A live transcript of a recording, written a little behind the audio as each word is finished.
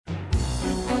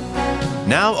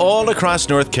Now all across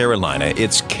North Carolina,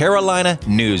 it's Carolina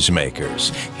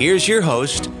Newsmakers. Here's your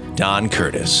host, Don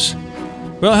Curtis.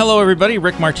 Well, hello, everybody.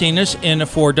 Rick Martinez in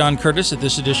for Don Curtis at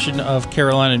this edition of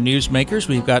Carolina Newsmakers.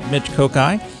 We've got Mitch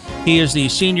Kokai. He is the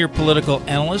senior political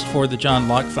analyst for the John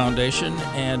Locke Foundation.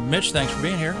 And Mitch, thanks for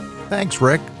being here. Thanks,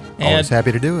 Rick. Always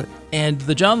happy to do it. And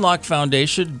the John Locke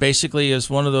Foundation basically is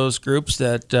one of those groups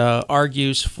that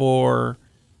argues for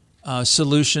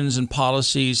solutions and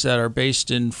policies that are based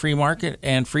in free market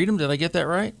and freedom. Did I get that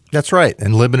right? That's right.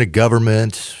 And limited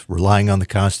government, relying on the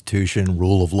Constitution,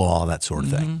 rule of law, that sort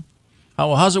of thing.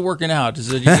 Well, how's it working out?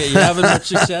 Is it you having much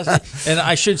success? And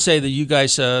I should say that you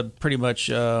guys pretty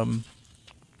much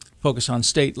focus on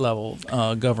state level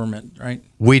government, right?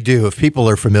 We do. If people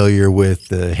are familiar with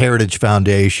the Heritage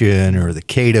Foundation or the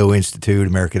Cato Institute,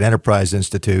 American Enterprise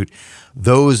Institute,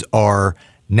 those are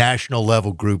national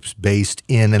level groups based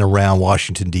in and around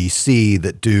Washington, D.C.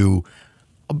 that do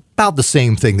about the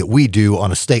same thing that we do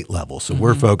on a state level. So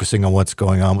we're focusing on what's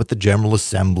going on with the General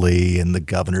Assembly and the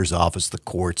governor's office, the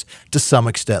courts, to some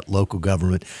extent local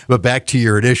government. But back to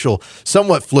your initial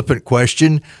somewhat flippant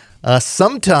question,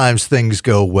 sometimes things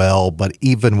go well, but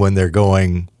even when they're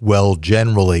going well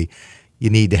generally, you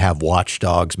need to have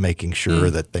watchdogs making sure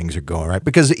that things are going right.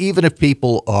 Because even if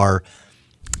people are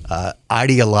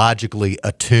ideologically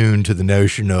attuned to the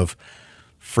notion of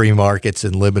free markets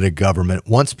and limited government,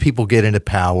 once people get into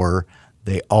power,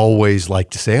 they always like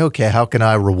to say, okay, how can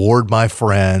I reward my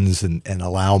friends and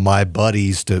allow my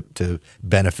buddies to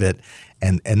benefit?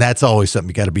 And that's always something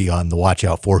you got to be on the watch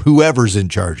out for, whoever's in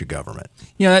charge of government.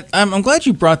 Yeah, I'm glad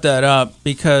you brought that up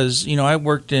because, I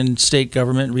worked in state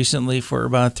government recently for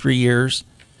about 3 years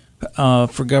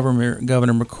for Governor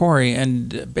McCrory,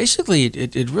 and basically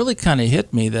it really kind of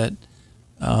hit me that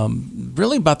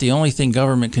really about the only thing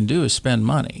government can do is spend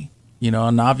money,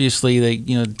 and obviously they,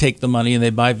 take the money and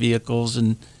they buy vehicles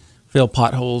and fill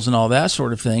potholes and all that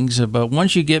sort of things. But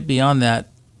once you get beyond that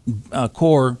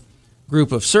core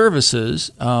group of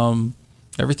services,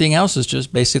 everything else is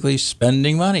just basically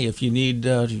spending money. If you need,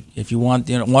 if you want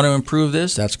to improve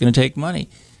this, that's going to take money.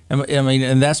 I mean,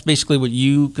 and that's basically what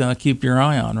you keep your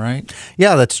eye on, right?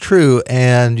 Yeah, that's true.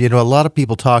 And, a lot of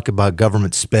people talk about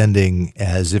government spending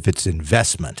as if it's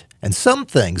investment. And some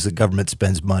things that government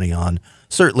spends money on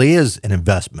certainly is an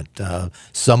investment.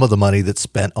 Some of the money that's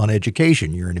spent on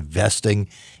education, you're investing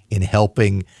in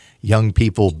helping young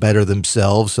people better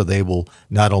themselves so they will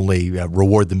not only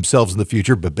reward themselves in the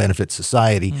future, but benefit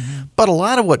society. But a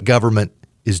lot of what government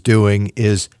is doing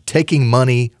is taking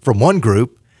money from one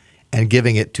group and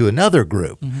giving it to another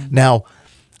group. Now,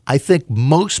 I think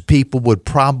most people would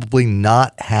probably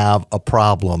not have a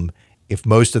problem if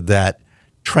most of that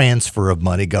transfer of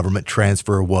money, government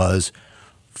transfer, was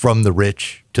from the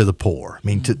rich to the poor. I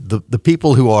mean, to the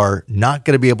people who are not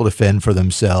going to be able to fend for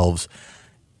themselves,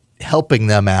 helping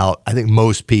them out, I think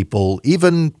most people,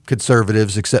 even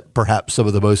conservatives, except perhaps some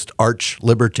of the most arch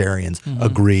libertarians,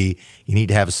 agree you need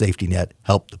to have a safety net,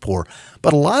 help the poor.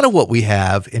 But a lot of what we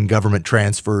have in government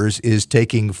transfers is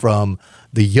taking from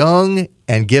the young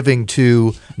and giving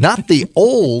to not the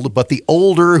old, but the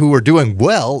older who are doing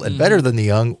well and better than the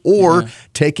young, or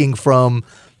taking from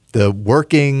the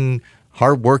working,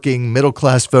 hardworking,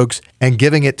 middle-class folks and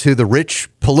giving it to the rich,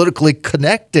 politically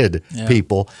connected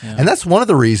people. And that's one of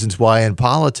the reasons why in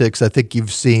politics I think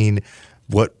you've seen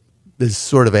what is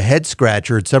sort of a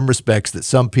head-scratcher in some respects, that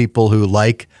some people who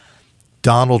like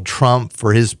Donald Trump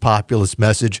for his populist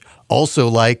message also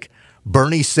like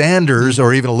Bernie Sanders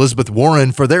or even Elizabeth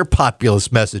Warren for their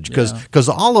populist message, because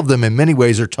all of them in many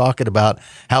ways are talking about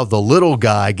how the little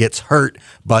guy gets hurt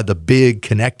by the big,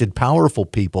 connected, powerful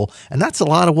people. And that's a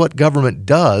lot of what government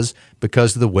does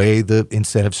because of the way the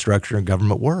incentive structure in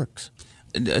government works.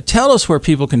 Tell us where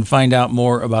people can find out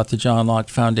more about the John Locke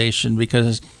Foundation,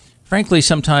 because frankly,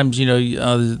 sometimes,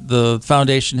 the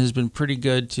foundation has been pretty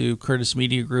good to Curtis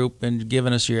Media Group and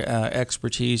given us your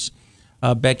expertise.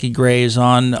 Becky Gray is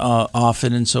on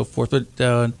often and so forth, but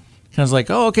kind of like,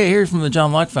 oh, okay, here's from the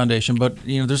John Locke Foundation. But,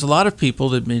 there's a lot of people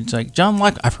that it's like, John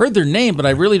Locke, I've heard their name, but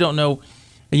I really don't know,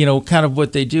 kind of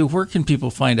what they do. Where can people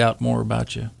find out more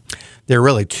about you? There are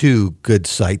really two good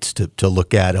sites to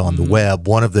look at on the web.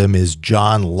 One of them is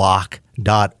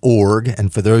johnlocke.org.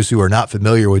 And for those who are not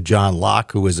familiar with John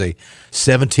Locke, who was a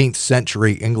 17th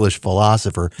century English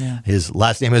philosopher, his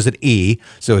last name is an E,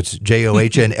 so it's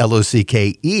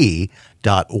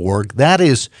JOHNLOCKE.org. That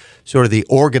is sort of the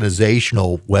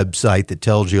organizational website that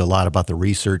tells you a lot about the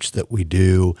research that we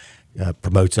do,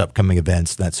 promotes upcoming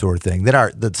events, that sort of thing.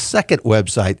 Then the second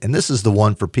website, and this is the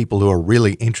one for people who are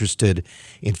really interested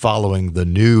in following the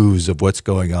news of what's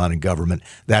going on in government,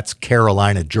 that's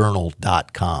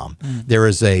carolinajournal.com. There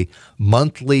is a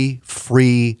monthly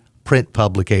free print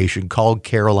publication called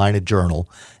Carolina Journal,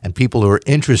 and people who are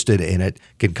interested in it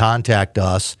can contact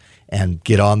us and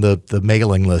get on the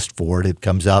mailing list for it. It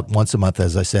comes out once a month,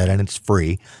 as I said, and it's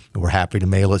free. We're happy to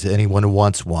mail it to anyone who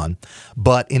wants one.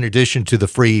 But in addition to the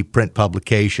free print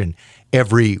publication,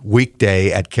 every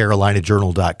weekday at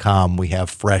carolinajournal.com, we have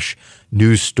fresh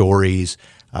news stories,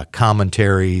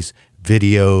 commentaries,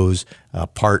 videos,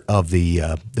 part of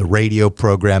the radio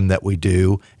program that we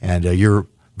do. And you're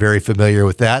very familiar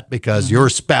with that because your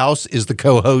spouse is the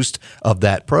co-host of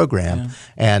that program.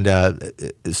 And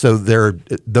so there are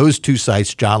those two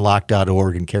sites,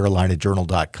 johnlocke.org and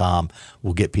carolinajournal.com,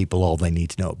 will get people all they need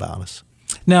to know about us.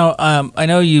 Now, I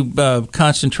know you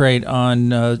concentrate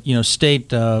on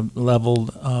state level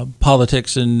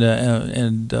politics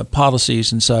and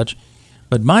policies and such,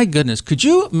 but my goodness, could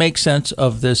you make sense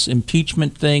of this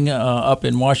impeachment thing up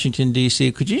in Washington,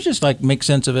 D.C.? Could you just make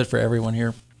sense of it for everyone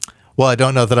here? Well, I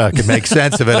don't know that I can make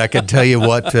sense of it. I can tell you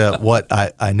what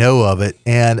I know of it.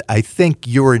 And I think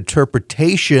your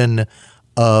interpretation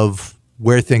of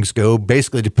where things go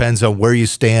basically depends on where you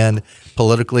stand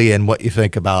politically and what you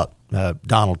think about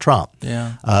Donald Trump.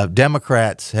 Yeah.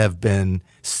 Democrats have been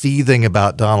seething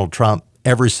about Donald Trump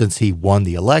ever since he won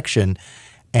the election.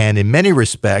 And in many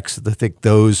respects, I think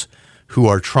those who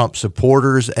are Trump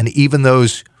supporters and even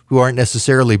those who aren't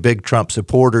necessarily big Trump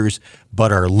supporters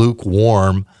but are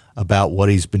lukewarm about what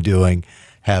he's been doing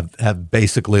have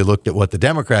basically looked at what the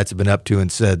Democrats have been up to and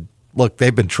said, look,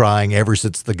 they've been trying ever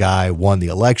since the guy won the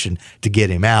election to get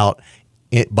him out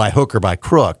by hook or by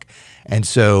crook. And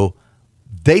so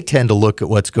they tend to look at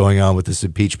what's going on with this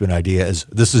impeachment idea as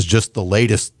this is just the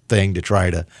latest thing to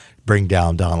try to bring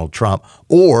down Donald Trump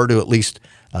or to at least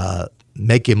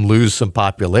make him lose some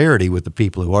popularity with the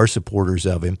people who are supporters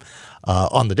of him.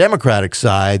 On the Democratic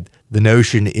side, the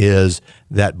notion is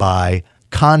that by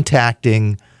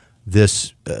contacting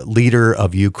this leader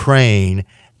of Ukraine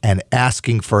and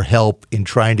asking for help in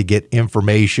trying to get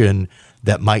information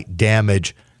that might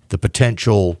damage the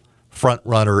potential front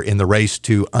runner in the race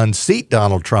to unseat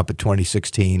Donald Trump in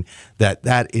 2016,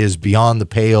 that is beyond the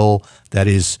pale, that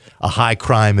is a high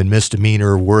crime and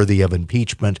misdemeanor worthy of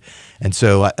impeachment. And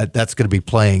so that's going to be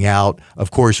playing out.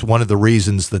 Of course, one of the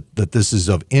reasons that this is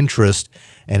of interest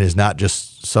and is not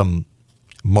just some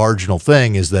marginal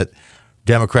thing is that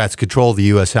Democrats control the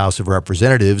U.S. House of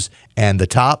Representatives, and the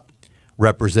top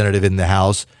representative in the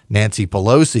House, Nancy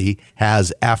Pelosi,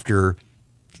 has, after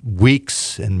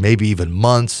weeks and maybe even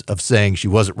months of saying she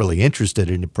wasn't really interested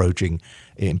in approaching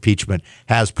impeachment,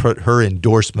 has put her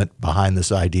endorsement behind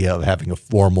this idea of having a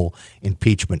formal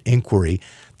impeachment inquiry.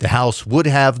 The House would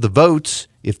have the votes,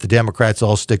 if the Democrats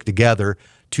all stick together,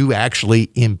 to actually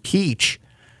impeach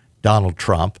Donald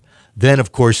Trump. Then,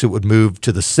 of course, it would move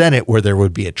to the Senate where there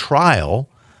would be a trial.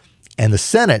 And the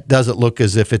Senate doesn't look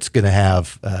as if it's going to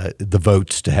have the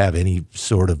votes to have any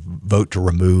sort of vote to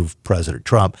remove President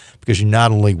Trump, because you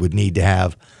not only would need to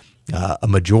have a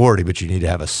majority, but you need to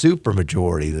have a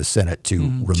supermajority of the Senate to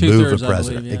remove a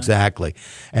president. Exactly.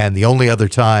 And the only other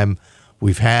time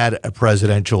we've had a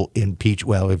presidential impeachment,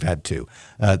 well, we've had two.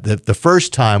 The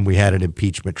first time we had an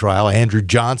impeachment trial, Andrew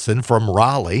Johnson from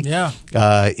Raleigh,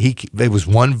 it was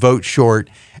one vote short.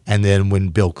 And then when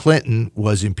Bill Clinton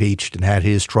was impeached and had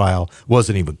his trial,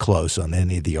 wasn't even close on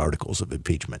any of the articles of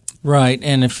impeachment. Right.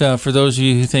 And if for those of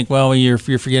you who think, well, you're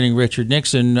forgetting Richard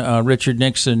Nixon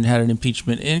had an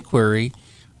impeachment inquiry,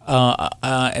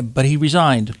 but he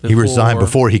resigned. He resigned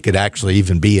before he could actually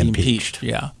even be impeached.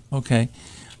 Yeah. Okay.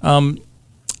 I'm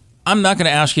not going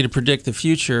to ask you to predict the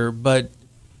future, but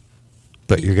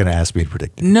you're going to ask me to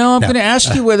predict it. No, I'm going to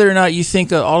ask you whether or not you think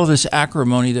that all of this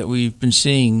acrimony that we've been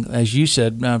seeing, as you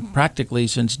said, practically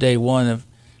since day one of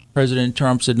President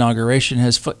Trump's inauguration,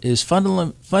 has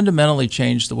fundamentally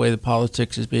changed the way the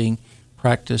politics is being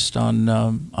practiced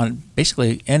on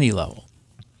basically any level.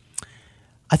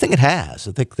 I think it has.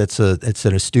 I think it's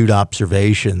an astute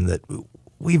observation that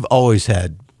we've always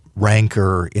had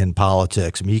rancor in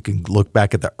politics. I mean, you can look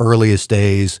back at the earliest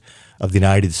days of the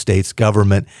United States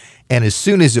government, and as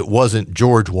soon as it wasn't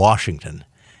George Washington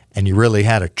and you really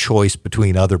had a choice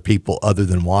between other people other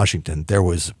than Washington, there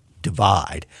was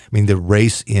divide. I mean, the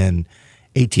race in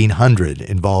 1800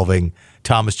 involving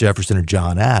Thomas Jefferson or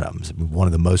John Adams, one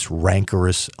of the most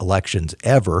rancorous elections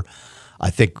ever. I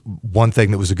think one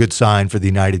thing that was a good sign for the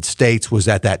United States was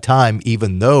at that time,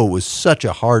 even though it was such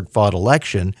a hard-fought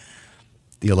election,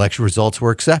 the election results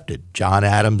were accepted. John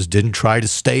Adams didn't try to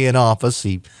stay in office.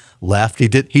 He left. He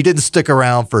didn't stick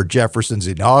around for Jefferson's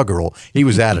inaugural. He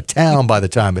was out of town by the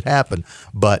time it happened.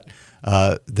 But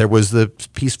there was the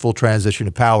peaceful transition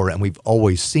of power, and we've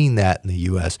always seen that in the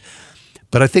U.S.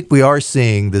 But I think we are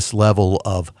seeing this level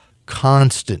of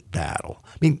constant battle.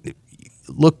 I mean,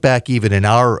 look back even in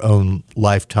our own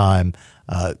lifetime.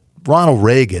 Ronald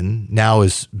Reagan now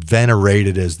is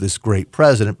venerated as this great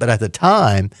president, but at the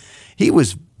time, he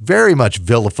was very much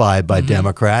vilified by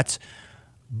Democrats.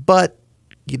 But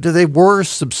there were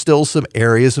still some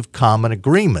areas of common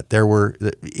agreement. There were,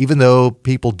 even though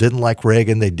people didn't like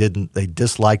Reagan, they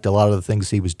disliked a lot of the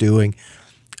things he was doing.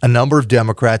 A number of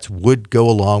Democrats would go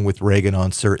along with Reagan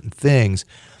on certain things.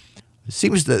 It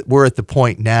seems that we're at the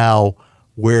point now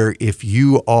where if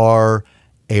you are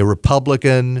a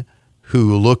Republican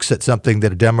who looks at something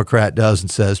that a Democrat does and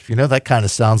says, that kind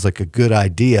of sounds like a good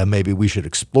idea, maybe we should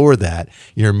explore that,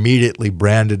 you're immediately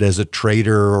branded as a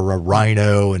traitor or a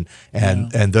rhino,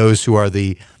 and those who are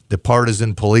the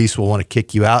partisan police will want to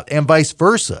kick you out, and vice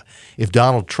versa. If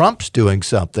Donald Trump's doing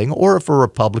something, or if a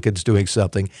Republican's doing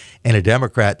something, and a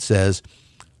Democrat says,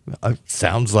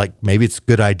 sounds like maybe it's a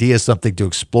good idea, something to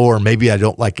explore, maybe I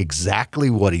don't like exactly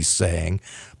what he's saying,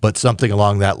 but something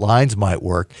along that lines might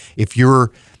work. If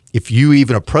you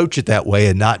even approach it that way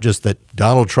and not just that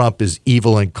Donald Trump is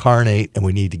evil incarnate and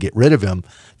we need to get rid of him,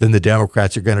 then the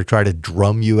Democrats are going to try to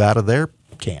drum you out of their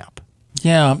camp.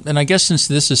 Yeah, and I guess since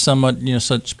this is somewhat,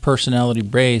 such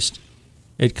personality-based,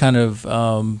 it kind of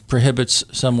prohibits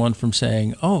someone from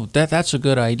saying, oh, that's a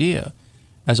good idea,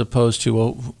 as opposed to,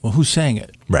 well, who's saying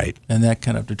it? Right. And that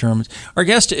kind of determines. Our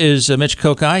guest is Mitch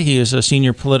Kokai. He is a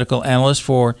senior political analyst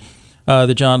for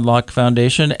the John Locke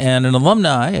Foundation, and an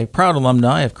alumni, a proud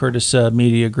alumni of Curtis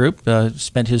Media Group.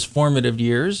 Spent his formative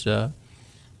years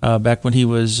back when he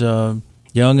was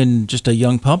young and just a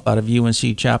young pump out of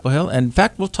UNC Chapel Hill. And in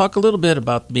fact, we'll talk a little bit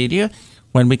about the media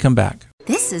when we come back.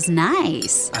 This is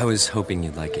nice. I was hoping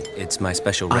you'd like it. It's my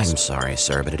special recipe. I'm sorry,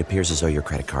 sir, but it appears as though your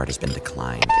credit card has been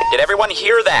declined. Did everyone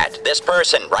hear that? This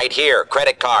person, right here,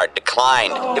 credit card,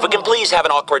 declined. If we can please have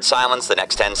an awkward silence the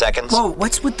next 10 seconds. Whoa,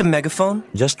 what's with the megaphone?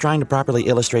 Just trying to properly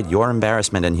illustrate your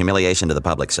embarrassment and humiliation to the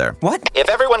public, sir. What? If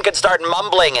everyone could start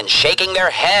mumbling and shaking their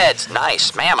heads.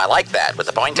 Nice, ma'am, I like that, with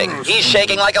the pointing. He's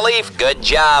shaking like a leaf. Good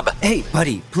job. Hey,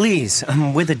 buddy, please,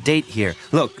 I'm with a date here.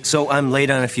 Look, so I'm late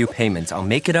on a few payments. I'll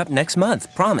make it up next month,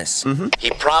 promise.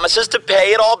 He promises to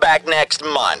pay it all back next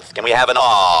month. Can we have an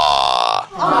aww?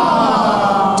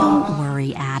 Don't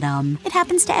worry, Adam. It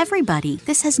happens to everybody.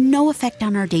 This has no effect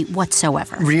on our date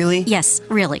whatsoever. Really? Yes,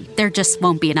 really. There just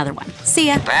won't be another one. See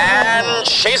ya. And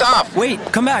she's off. Wait,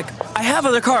 come back. I have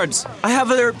other cards. I have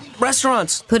other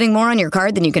restaurants. Putting more on your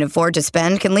card than you can afford to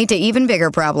spend can lead to even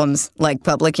bigger problems, like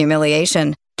public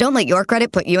humiliation. Don't let your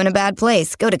credit put you in a bad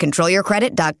place. Go to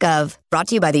controlyourcredit.gov. Brought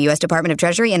to you by the U.S. Department of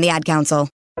Treasury and the Ad Council.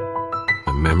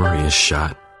 My memory is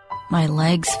shot. My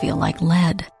legs feel like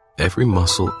lead. Every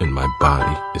muscle in my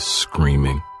body is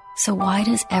screaming. So why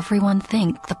does everyone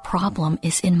think the problem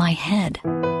is in my head?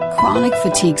 Chronic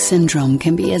fatigue syndrome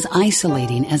can be as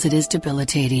isolating as it is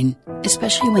debilitating,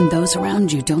 especially when those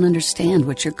around you don't understand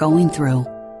what you're going through.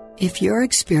 If you're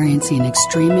experiencing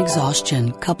extreme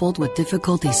exhaustion coupled with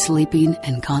difficulty sleeping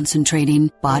and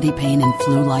concentrating, body pain and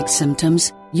flu-like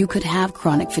symptoms, you could have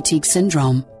chronic fatigue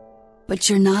syndrome. But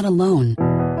you're not alone.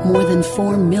 More than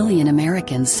 4 million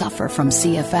Americans suffer from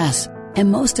CFS,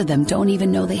 and most of them don't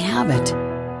even know they have it.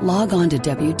 Log on to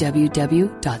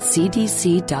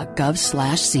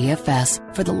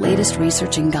www.cdc.gov/CFS for the latest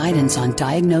research and guidance on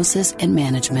diagnosis and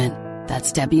management.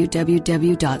 That's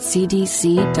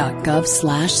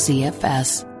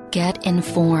www.cdc.gov/CFS. Get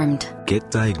informed.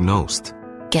 Get diagnosed.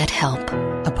 Get help.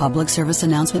 A public service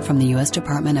announcement from the U.S.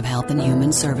 Department of Health and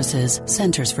Human Services,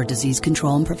 Centers for Disease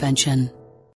Control and Prevention.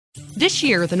 This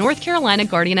year, the North Carolina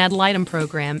Guardian Ad Litem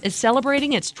program is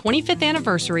celebrating its 25th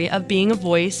anniversary of being a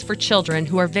voice for children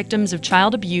who are victims of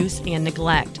child abuse and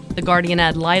neglect. The Guardian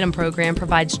Ad Litem program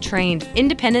provides trained,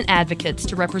 independent advocates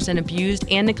to represent abused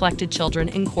and neglected children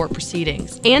in court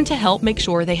proceedings and to help make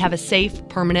sure they have a safe,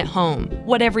 permanent home,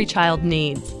 what every child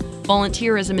needs.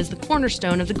 Volunteerism is the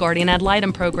cornerstone of the Guardian Ad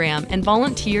Litem program, and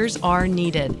volunteers are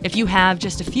needed. If you have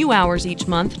just a few hours each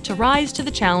month to rise to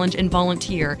the challenge and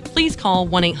volunteer, please call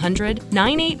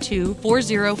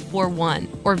 1-800-982-4041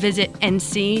 or visit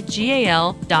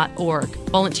ncgal.org.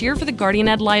 Volunteer for the Guardian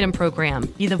Ad Litem program.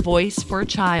 Be the voice for a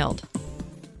child.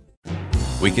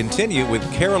 We continue with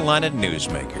Carolina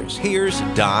Newsmakers. Here's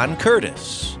Don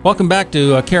Curtis. Welcome back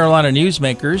to Carolina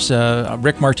Newsmakers.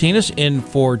 Rick Martinez in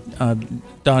for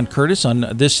Don Curtis on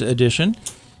this edition.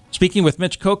 Speaking with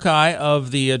Mitch Kokai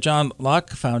of the John Locke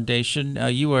Foundation,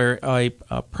 you are a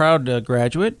proud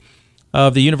graduate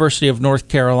of the University of North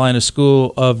Carolina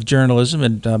School of Journalism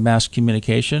and Mass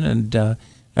Communication, and in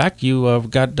fact, you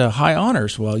got high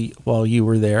honors while you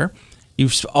were there.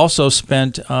 You've also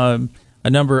spent a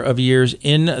number of years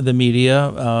in the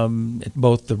media,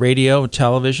 both the radio,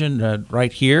 television,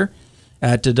 right here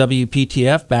at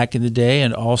WPTF back in the day,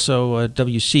 and also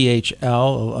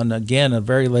WCHL, and again, a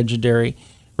very legendary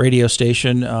radio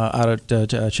station out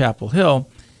at Chapel Hill.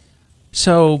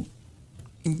 So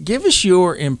give us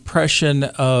your impression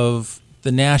of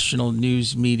the national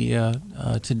news media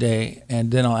today,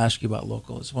 and then I'll ask you about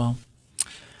local as well.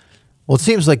 Well, it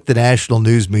seems like the national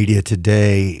news media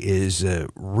today is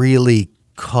really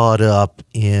caught up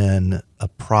in a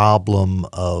problem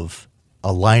of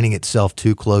aligning itself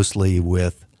too closely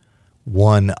with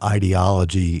one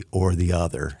ideology or the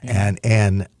other. Yeah.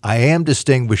 And I am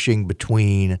distinguishing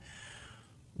between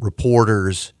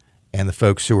reporters and the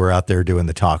folks who are out there doing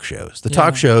the talk shows. The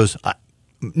talk shows,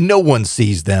 no one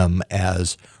sees them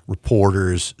as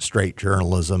reporters, straight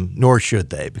journalism, nor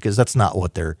should they, because that's not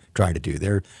what they're trying to do.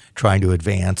 They're trying to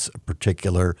advance a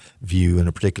particular view and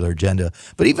a particular agenda.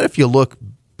 But even if you look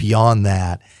beyond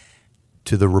that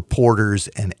to the reporters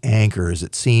and anchors,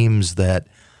 it seems that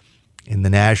in the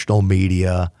national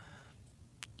media,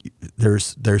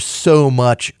 there's so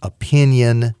much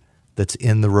opinion that's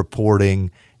in the reporting,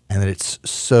 and that it's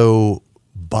so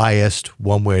biased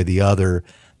one way or the other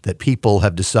that people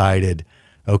have decided,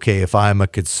 okay, if I'm a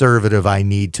conservative, I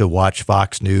need to watch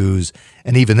Fox News.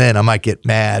 And even then, I might get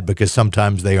mad because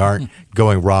sometimes they aren't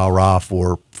going rah-rah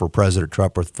for President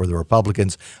Trump or for the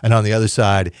Republicans. And on the other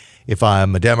side, if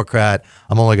I'm a Democrat,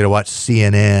 I'm only going to watch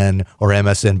CNN or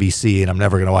MSNBC, and I'm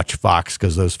never going to watch Fox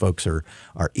because those folks are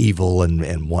evil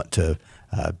and want to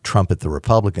trumpet the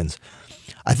Republicans.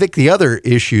 I think the other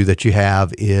issue that you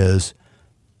have is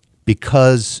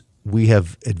because we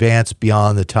have advanced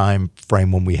beyond the time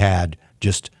frame when we had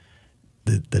just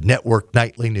the network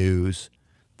nightly news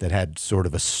that had sort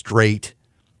of a straight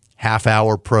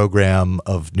half-hour program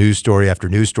of news story after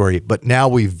news story. But now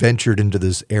we've ventured into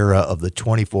this era of the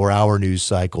 24-hour news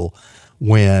cycle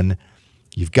when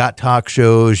you've got talk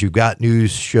shows, you've got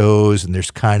news shows, and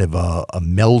there's kind of a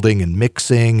melding and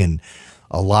mixing. And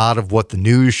a lot of what the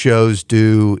news shows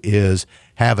do is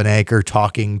have an anchor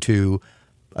talking to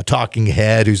a talking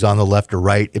head who's on the left or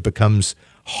right. It becomes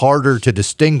harder to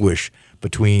distinguish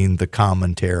between the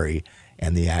commentary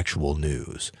and the actual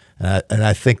news. And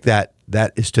I think that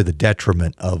is to the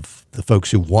detriment of the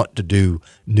folks who want to do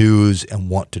news and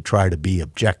want to try to be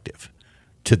objective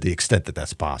to the extent that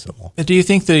that's possible. Do you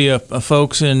think the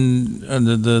folks in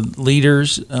the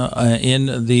leaders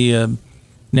in the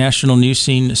national news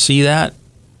scene see that?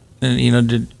 And,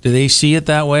 do they see it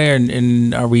that way?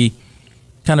 And are we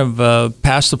kind of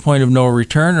past the point of no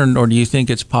return, or do you think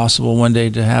it's possible one day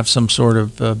to have some sort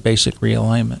of basic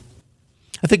realignment?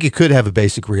 I think you could have a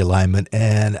basic realignment,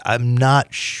 and I'm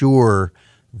not sure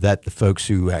that the folks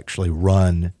who actually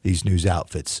run these news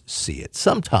outfits see it.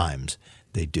 Sometimes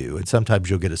they do, and sometimes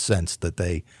you'll get a sense that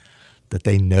they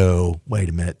know, wait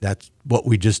a minute, that's what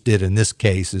we just did in this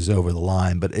case is over the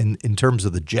line. But in terms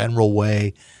of the general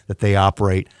way that they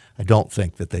operate, I don't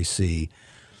think that they see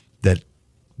that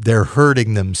they're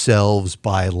hurting themselves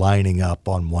by lining up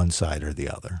on one side or the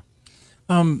other.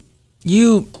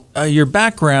 Your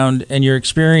background and your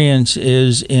experience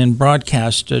is in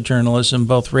broadcast journalism,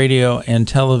 both radio and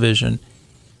television.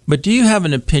 But do you have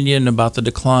an opinion about the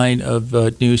decline of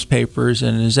newspapers,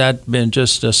 and has that been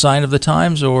just a sign of the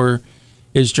times, or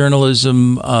is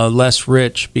journalism less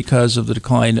rich because of the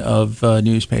decline of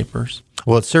newspapers?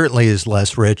 Well, it certainly is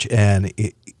less rich, and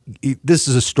this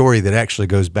is a story that actually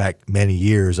goes back many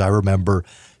years. I remember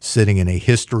sitting in a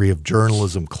history of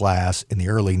journalism class in the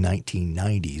early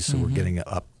 1990s, so we're getting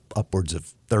upwards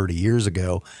of 30 years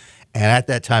ago. And at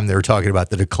that time, they were talking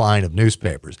about the decline of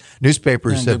newspapers.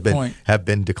 Newspapers have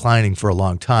been declining for a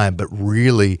long time, but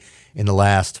really in the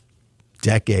last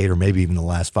decade, or maybe even the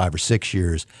last 5 or 6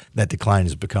 years, that decline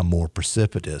has become more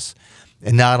precipitous.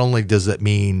 And not only does it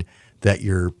mean that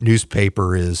your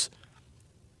newspaper is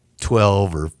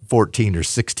 12 or 14 or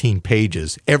 16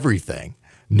 pages, everything,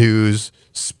 news,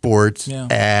 sports,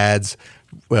 ads,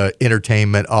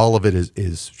 entertainment, all of it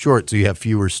is short, so you have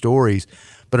fewer stories.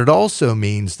 But it also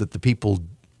means that the people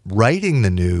writing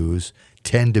the news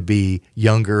tend to be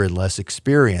younger and less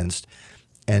experienced,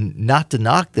 and not to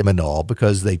knock them at all,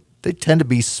 because they tend to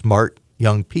be smart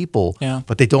young people,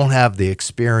 but they don't have the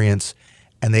experience,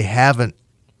 and they haven't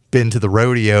been to the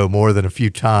rodeo more than a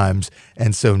few times,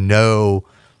 and so know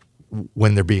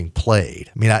when they're being played.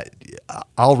 I mean,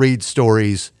 I'll read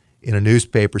stories in a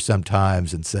newspaper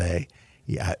sometimes and say,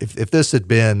 yeah, if this had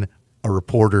been a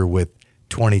reporter with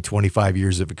 20, 25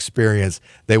 years of experience,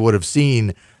 they would have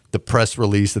seen the press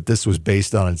release that this was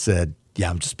based on and said, yeah,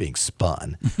 I'm just being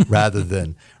spun, rather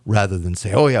than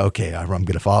say, oh yeah, okay, I'm going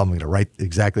to follow. I'm going to write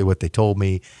exactly what they told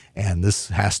me, and this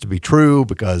has to be true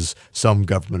because some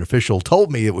government official told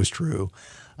me it was true.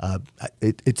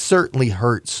 It certainly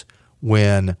hurts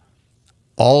when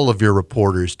all of your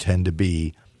reporters tend to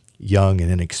be young and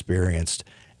inexperienced,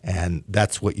 and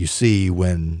that's what you see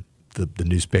when the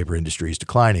newspaper industry is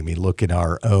declining. I mean, look in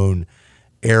our own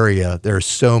area. There are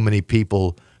so many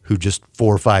people who just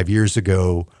 4 or 5 years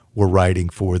ago were writing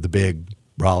for the big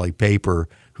Raleigh paper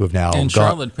who have now and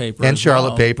Charlotte paper and as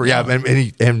Charlotte well. paper, yeah.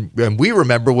 And we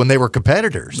remember when they were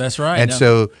competitors. That's right. And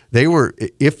so they were.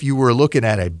 If you were looking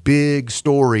at a big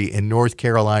story in North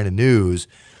Carolina news,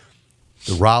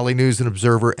 the Raleigh News and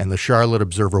Observer and the Charlotte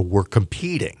Observer were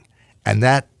competing, and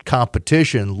that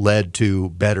competition led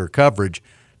to better coverage.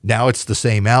 Now it's the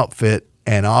same outfit,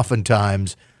 and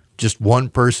oftentimes just one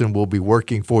person will be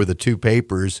working for the two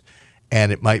papers, and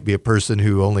it might be a person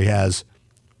who only has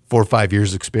 4 or 5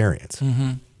 years experience.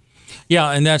 Mm-hmm. Yeah,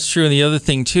 and that's true. And the other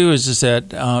thing too is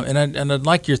that, and I'd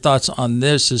like your thoughts on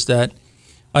this, is that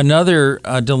another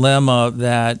dilemma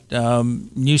that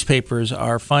newspapers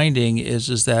are finding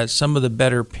is that some of the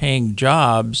better paying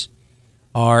jobs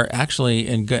are actually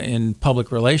in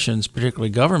public relations, particularly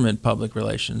government public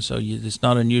relations. So it's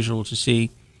not unusual to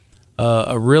see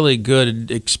a really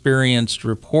good, experienced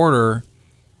reporter.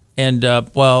 And,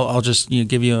 I'll just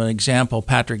give you an example.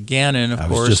 Patrick Gannon, of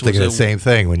course. I was just thinking the same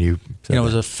thing when you said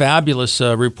was a fabulous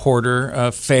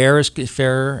reporter, fair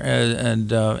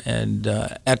and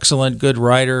excellent, good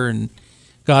writer, and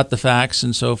got the facts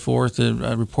and so forth, and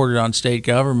reported on state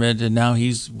government, and now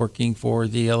he's working for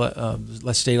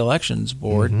the state elections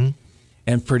board,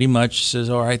 and pretty much says,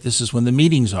 all right, this is when the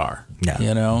meetings are,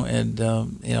 again,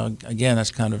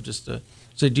 that's kind of just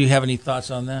so do you have any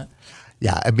thoughts on that?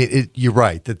 Yeah, I mean, you're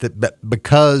right that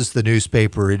because the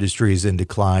newspaper industry is in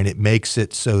decline, it makes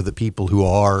it so that people who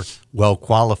are well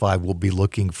qualified will be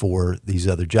looking for these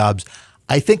other jobs.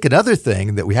 I think another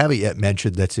thing that we haven't yet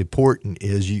mentioned that's important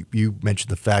is you mentioned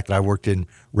the fact that I worked in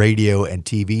radio and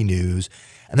TV news,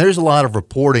 and there's a lot of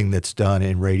reporting that's done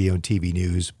in radio and TV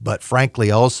news, but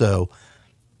frankly also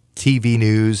TV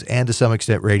news and to some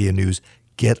extent radio news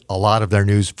get a lot of their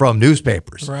news from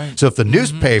newspapers. Right. So if the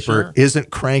newspaper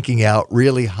isn't cranking out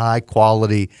really high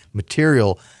quality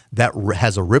material, that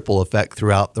has a ripple effect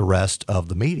throughout the rest of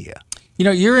the media.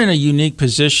 You're in a unique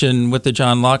position with the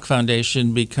John Locke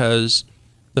Foundation because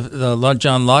the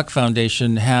John Locke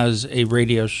Foundation has a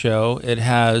radio show. It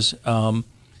has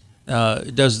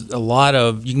does a lot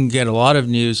of, you can get a lot of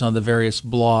news on the various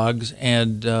blogs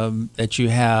and that you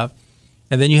have.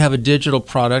 And then you have a digital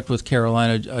product with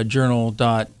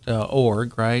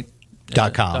CarolinaJournal.org, right?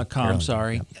 .com,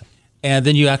 sorry. Yep. And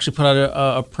then you actually put out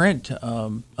a print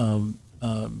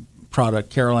product,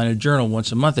 Carolina Journal,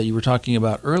 once a month that you were talking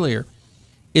about earlier.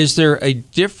 Is there a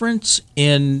difference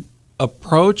in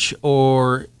approach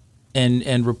and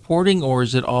reporting, or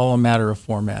is it all a matter of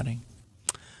formatting?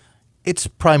 It's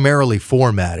primarily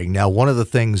formatting. Now, one of the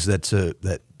things that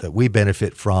we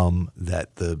benefit from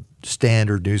that the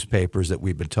standard newspapers that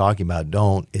we've been talking about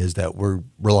don't is that we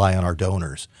rely on our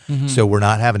donors. Mm-hmm. So we're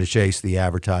not having to chase the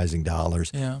advertising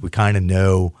dollars. Yeah. We kind of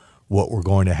know what we're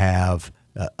going to have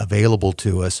available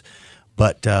to us.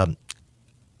 But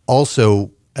also,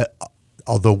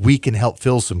 although we can help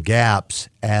fill some gaps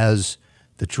as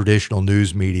the traditional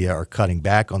news media are cutting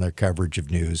back on their coverage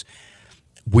of news,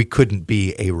 we couldn't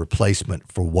be a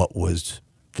replacement for what was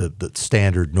the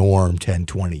standard norm 10,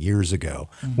 20 years ago.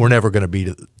 Mm-hmm. We're never going to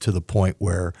be to the point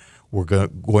where we're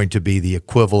going to be the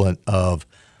equivalent of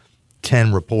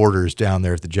 10 reporters down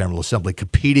there at the General Assembly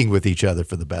competing with each other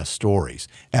for the best stories.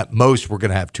 At most, we're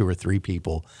going to have 2 or 3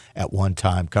 people at one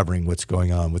time covering what's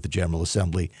going on with the General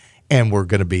Assembly, and we're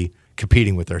going to be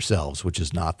competing with ourselves, which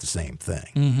is not the same thing.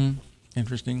 Mm-hmm.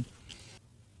 Interesting.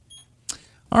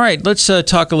 All right, let's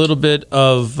talk a little bit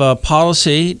of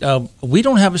policy. We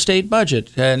don't have a state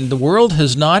budget, and the world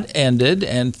has not ended,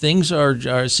 and things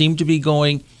seem to be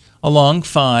going along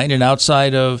fine. And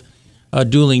outside of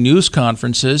dueling news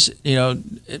conferences,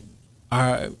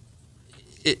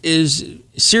 is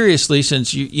seriously,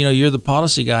 since you're the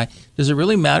policy guy, does it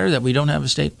really matter that we don't have a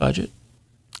state budget?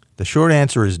 The short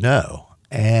answer is no.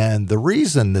 And the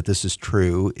reason that this is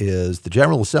true is the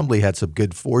General Assembly had some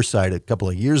good foresight a couple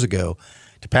of years ago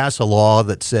to pass a law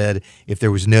that said if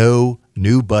there was no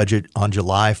new budget on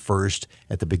July 1st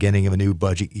at the beginning of a new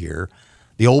budget year,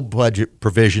 the old budget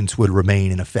provisions would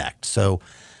remain in effect. So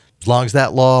As long as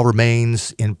that law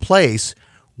remains in place,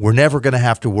 we're never going to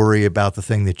have to worry about the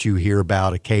thing that you hear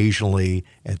about occasionally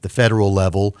at the federal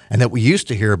level and that we used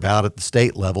to hear about at the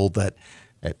state level, that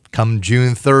come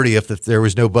June 30th, if there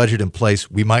was no budget in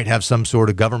place, we might have some sort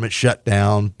of government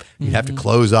shutdown. You'd have to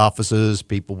close offices.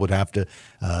 People would have to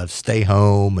stay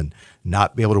home and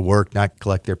not be able to work, not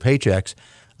collect their paychecks.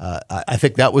 I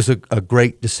think that was a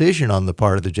great decision on the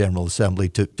part of the General Assembly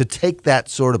to take that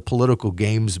sort of political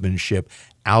gamesmanship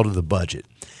out of the budget.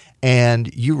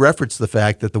 And you referenced the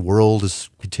fact that the world is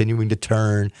continuing to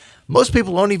turn. Most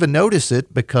people don't even notice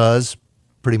it because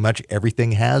pretty much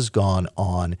everything has gone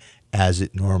on as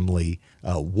it normally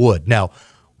would. Now,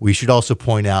 we should also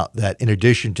point out that in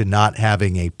addition to not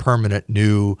having a permanent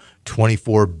new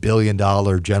 $24 billion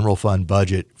general fund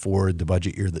budget for the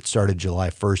budget year that started July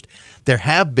 1st, there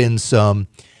have been some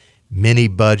mini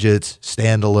budgets,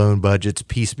 standalone budgets,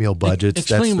 piecemeal budgets.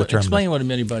 Explain what a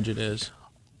mini budget is.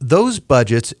 Those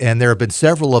budgets, and there have been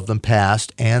several of them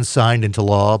passed and signed into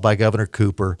law by Governor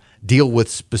Cooper, deal with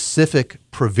specific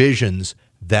provisions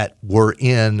that were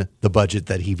in the budget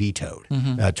that he vetoed.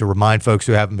 To remind folks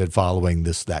who haven't been following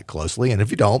this that closely, and if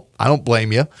you don't, I don't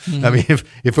blame you. I mean,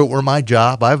 if it were my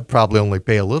job, I would probably only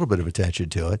pay a little bit of attention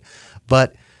to it.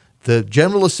 But the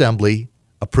General Assembly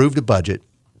approved a budget.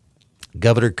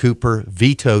 Governor Cooper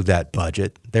vetoed that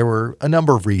budget. There were a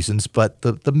number of reasons, but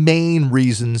the main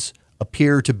reasons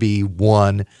appear to be,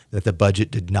 one, that the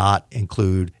budget did not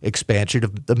include expansion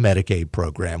of the Medicaid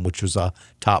program, which was a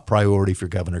top priority for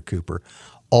Governor Cooper.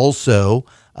 Also,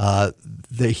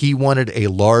 he wanted a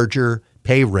larger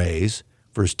pay raise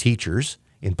for his teachers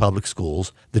in public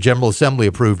schools. The General Assembly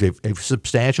approved a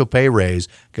substantial pay raise.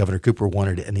 Governor Cooper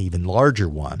wanted an even larger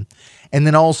one. And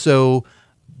then also,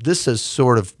 this has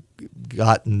sort of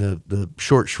gotten the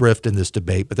short shrift in this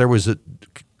debate, but there was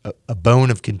a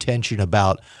bone of contention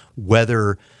about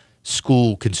whether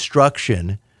school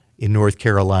construction in North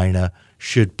Carolina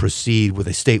should proceed with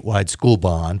a statewide school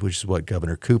bond, which is what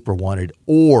Governor Cooper wanted,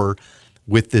 or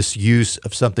with this use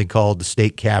of something called the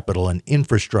State Capital and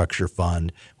Infrastructure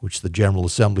Fund, which the General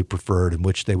Assembly preferred, in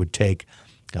which they would take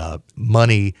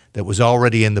money that was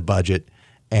already in the budget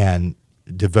and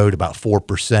devote about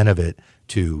 4% of it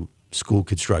to school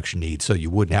construction needs, so you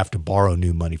wouldn't have to borrow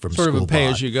new money from sort school of a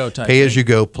pay-as-you-go type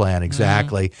pay-as-you-go plan,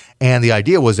 exactly. And the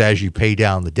idea was, as you pay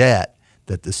down the debt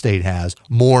that the state has,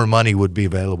 more money would be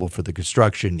available for the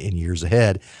construction in years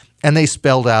ahead. And they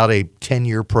spelled out a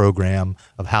 10-year program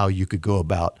of how you could go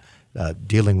about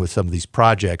dealing with some of these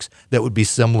projects that would be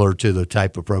similar to the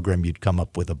type of program you'd come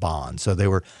up with a bond. So they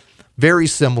were very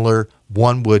similar.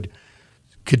 One would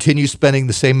continue spending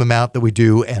the same amount that we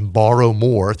do and borrow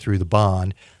more through the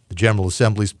bond. The General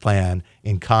Assembly's plan,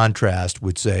 in contrast,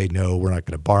 would say, no, we're not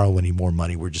going to borrow any more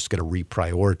money. We're just going to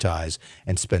reprioritize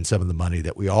and spend some of the money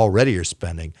that we already are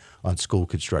spending on school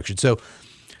construction. So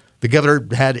the governor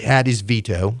had his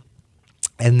veto,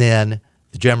 and then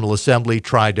the General Assembly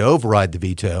tried to override the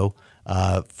veto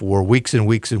for weeks and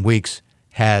weeks and weeks,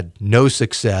 had no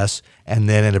success, and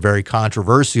then in a very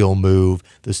controversial move,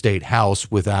 the state House,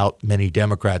 without many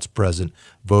Democrats present,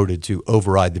 voted to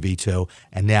override the veto.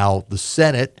 And now the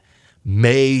Senate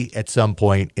may, at some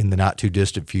point in the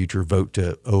not-too-distant future, vote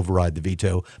to override the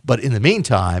veto. But in the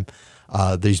meantime,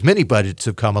 these mini budgets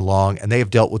have come along, and they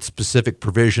have dealt with specific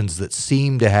provisions that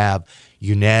seem to have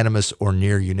unanimous or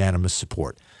near-unanimous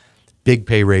support. Big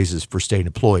pay raises for state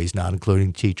employees, not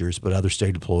including teachers, but other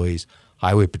state employees,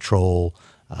 Highway Patrol,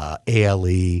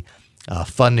 ALE,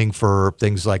 funding for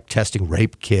things like testing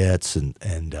rape kits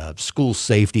and school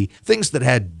safety, things that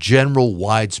had general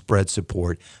widespread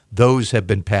support. Those have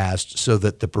been passed so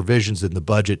that the provisions in the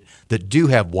budget that do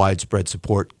have widespread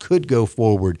support could go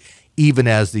forward even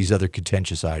as these other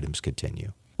contentious items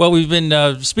continue. Well, we've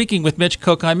been speaking with Mitch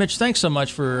Kokai. Mitch, thanks so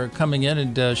much for coming in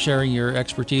and sharing your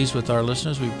expertise with our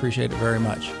listeners. We appreciate it very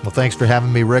much. Well, thanks for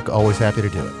having me, Rick. Always happy to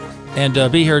do it.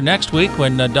 And be here next week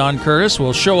when Don Curtis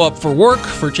will show up for work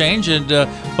for change and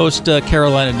host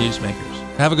Carolina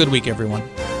Newsmakers. Have a good week, everyone.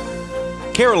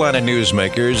 Carolina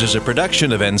Newsmakers is a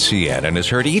production of NCN and is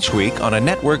heard each week on a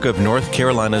network of North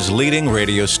Carolina's leading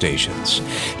radio stations.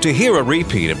 To hear a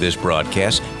repeat of this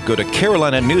broadcast, go to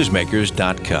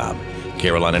carolinanewsmakers.com.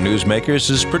 Carolina Newsmakers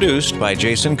is produced by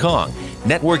Jason Kong.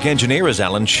 Network engineer is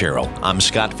Alan Sherrill. I'm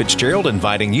Scott Fitzgerald,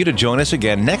 inviting you to join us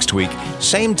again next week,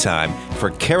 same time,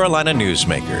 for Carolina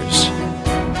Newsmakers.